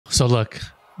So look,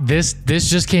 this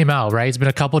just came out, right? It's been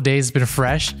a couple days, it's been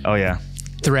fresh. Oh yeah.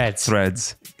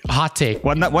 Threads. Hot take.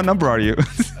 What number are you?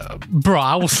 Bro,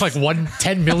 I was like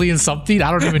 110 million something. I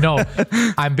don't even know.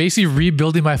 I'm basically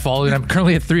rebuilding my following. I'm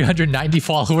currently at 390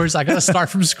 followers. I gotta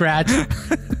start from scratch.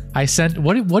 I sent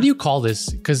what do you call this?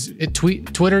 Because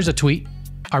Twitter's a tweet.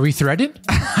 Are we threading?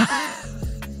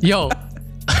 Yo.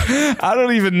 I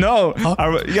don't even know.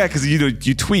 Yeah, because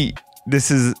you tweet.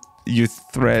 This is you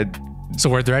thread. So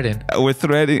we're threading. We're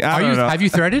threading. I don't know. Have you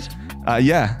threaded?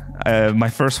 Yeah. My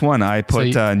first one, I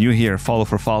put new here, follow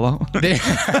for follow.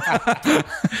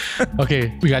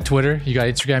 Okay, we got Twitter, you got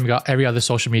Instagram, you got every other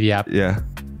social media app. Yeah.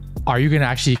 Are you going to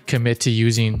actually commit to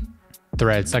using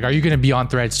Threads? Like, are you going to be on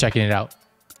Threads checking it out?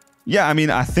 Yeah, I mean,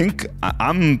 I think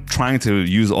I'm trying to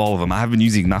use all of them. I have been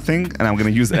using nothing, and I'm going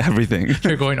to use everything.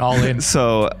 You're going all in.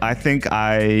 So I think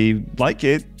I like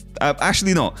it.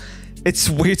 Actually, no. It's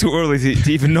way too early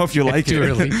to even know if you like it. Too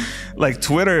early. Like,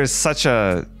 Twitter is such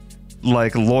a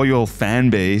loyal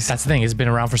fan base. That's the thing. It's been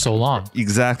around for so long.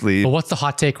 Exactly. But what's the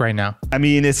hot take right now? I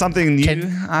mean, it's something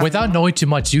new. Without knowing too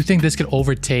much, do you think this could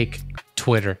overtake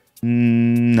Twitter?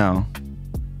 No.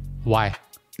 Why?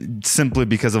 Simply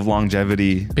because of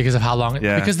longevity. Because of how long?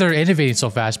 Yeah. Because they're innovating so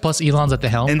fast. Plus, Elon's at the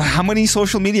helm. And how many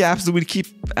social media apps do we keep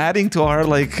adding to our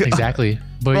Exactly.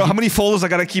 But bro, how many folders I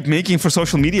gotta keep making for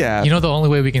social media apps? You know the only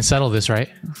way we can settle this, right?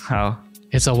 How?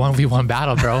 It's a 1v1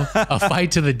 battle, bro. A fight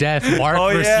to the death. Mark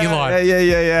versus Elon.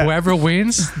 Yeah. Whoever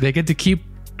wins, they get to keep.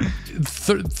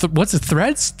 What's it?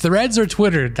 Threads? Threads or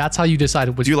Twitter? That's how you decide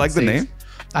which. Do you like the name?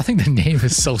 I think the name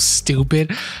is so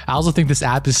stupid. I also think this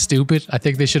app is stupid. I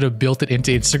think they should have built it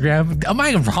into Instagram. Am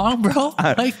I wrong, bro?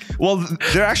 Well,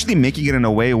 they're actually making it in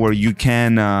a way where you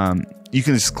can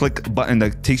just click a button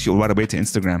that takes you right away to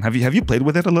Instagram. Have you played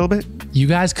with it a little bit? You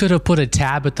guys could have put a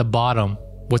tab at the bottom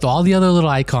with all the other little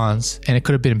icons, and it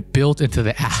could have been built into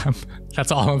the app.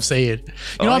 That's all I'm saying.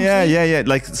 You know what I'm saying? Yeah.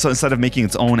 Like, so instead of making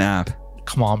its own app.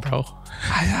 Come on, bro.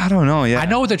 I don't know. Yeah. I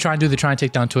know what they're trying to do. They're trying to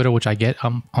take down Twitter, which I get.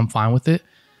 I'm fine with it.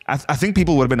 I think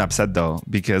people would have been upset though,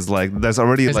 because there's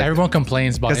already everyone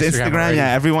complains about Instagram.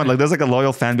 Yeah, everyone there's a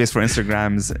loyal fan base for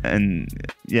Instagrams and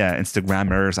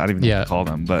Instagrammers. I don't even know what to call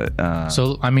them, but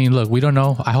so I mean, look, we don't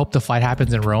know. I hope the fight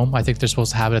happens in Rome. I think they're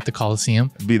supposed to have it at the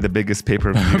Coliseum. Be the biggest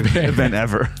pay-per-view event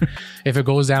ever. If it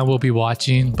goes down, we'll be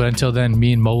watching. But until then,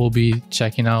 me and Mo will be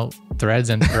checking out Threads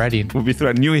and threading. We'll be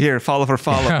threading. New here, follow for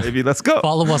follow, baby. Let's go.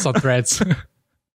 Follow us on Threads.